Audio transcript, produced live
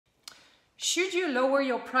Should you lower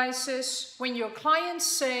your prices when your clients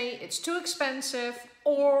say it's too expensive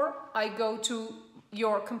or I go to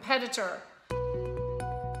your competitor?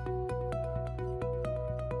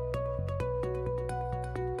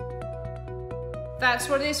 That's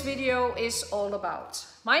what this video is all about.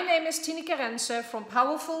 My name is Tineke Rensen from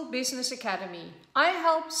Powerful Business Academy. I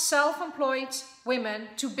help self-employed women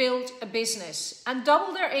to build a business and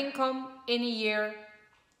double their income in a year.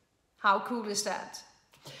 How cool is that?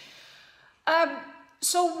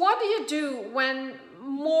 So what do you do when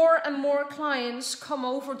more and more clients come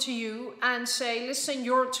over to you and say, listen,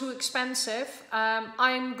 you're too expensive,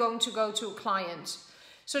 I'm going to go to a client?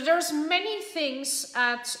 So there's many things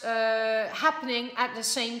happening at the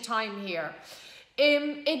same time here.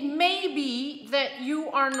 It may be that you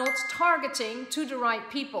are not targeting to the right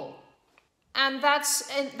people. And that's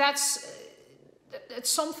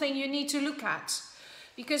something you need to look at.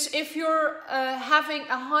 Because if you're having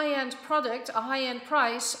a high-end product, a high-end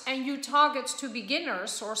price, and you target to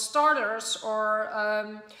beginners or starters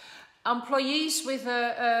or employees with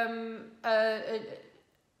a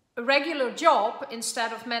regular job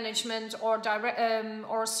instead of management or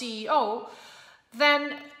CEO,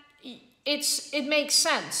 then it makes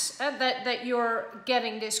sense that you're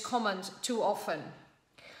getting this comment too often.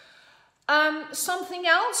 Something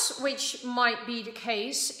else which might be the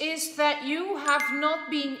case is that you have not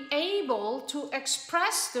been able to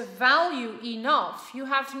express the value enough. You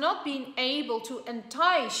have not been able to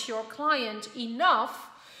entice your client enough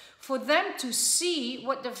for them to see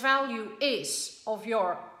what the value is of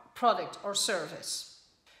your product or service.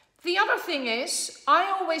 The other thing is, I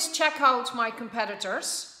always check out my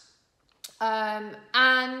competitors.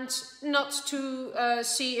 And not to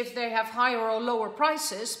see if they have higher or lower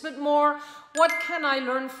prices, but more, what can I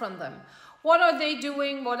learn from them? What are they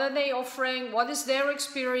doing? What are they offering? What is their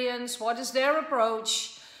experience? What is their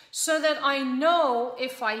approach? So that I know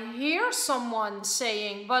if I hear someone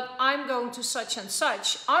saying, but I'm going to such and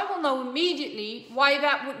such, I will know immediately why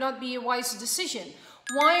that would not be a wise decision,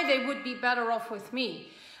 why they would be better off with me.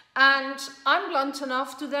 And I'm blunt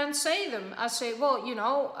enough to then say them. I say, well, you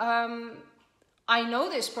know, I know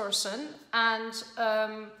this person, and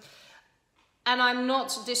I'm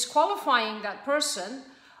not disqualifying that person.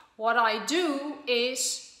 What I do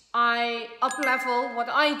is I up-level what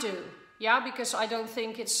I do, yeah, because I don't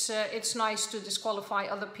think it's nice to disqualify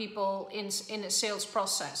other people in a sales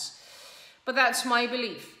process. But that's my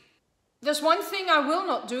belief. There's one thing I will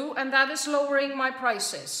not do, and that is lowering my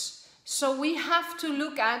prices. So we have to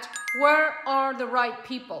look at where are the right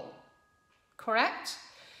people, correct?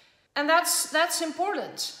 And that's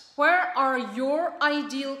important. Where are your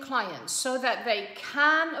ideal clients so that they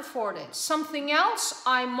can afford it? Something else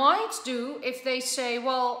I might do if they say,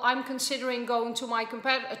 well, I'm considering going to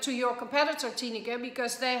your competitor, Tineke,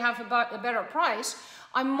 because they have a better price.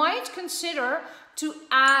 I might consider to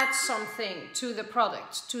add something to the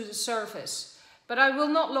product, to the service, but I will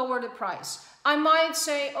not lower the price. I might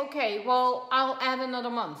say, okay, well, I'll add another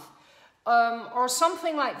month, or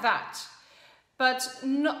something like that. But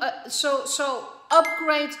no, so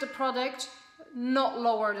upgrade the product, not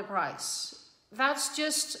lower the price. That's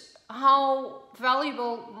just how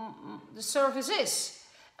valuable the service is.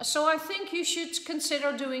 So I think you should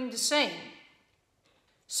consider doing the same.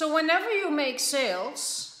 So whenever you make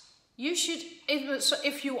sales, you should,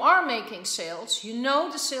 if you are making sales, you know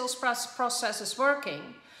the sales process is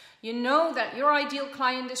working. You know that your ideal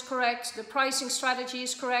client is correct, the pricing strategy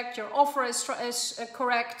is correct, your offer is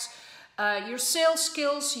correct. Your sales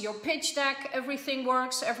skills, your pitch deck, everything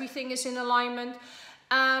works, everything is in alignment,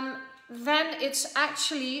 then it's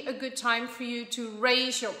actually a good time for you to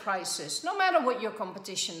raise your prices, no matter what your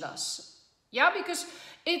competition does. Yeah, because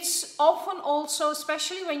it's often also,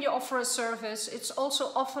 especially when you offer a service, it's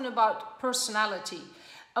also often about personality,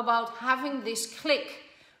 about having this click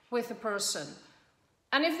with a person.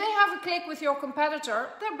 And if they have a click with your competitor,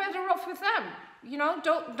 they're better off with them. You know,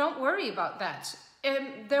 don't worry about that.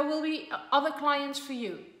 There will be other clients for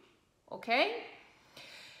you, okay?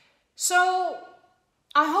 So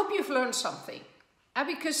I hope you've learned something,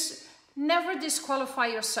 because never disqualify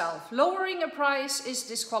yourself. Lowering a price is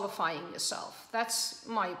disqualifying yourself. That's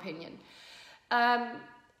my opinion.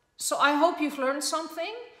 So I hope you've learned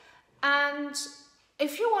something, and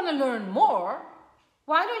if you want to learn more,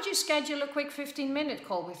 why don't you schedule a quick 15-minute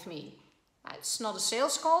call with me? It's not a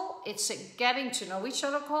sales call, it's a getting to know each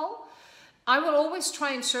other call. I will always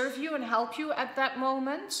try and serve you and help you at that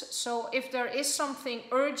moment. So if there is something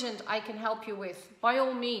urgent I can help you with, by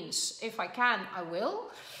all means, if I can, I will.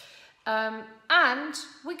 And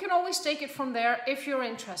we can always take it from there if you're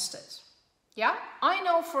interested. Yeah, I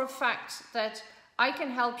know for a fact that I can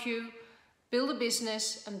help you build a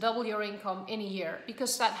business and double your income in a year,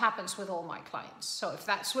 because that happens with all my clients. So if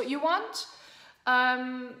that's what you want,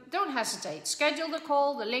 don't hesitate. Schedule the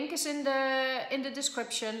call. The link is in the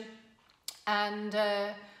description, and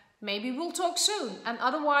maybe we'll talk soon. And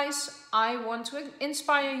otherwise, I want to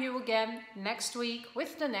inspire you again next week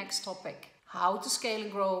with the next topic: how to scale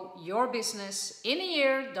and grow your business in a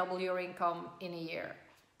year, double your income in a year.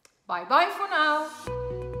 Bye bye for now.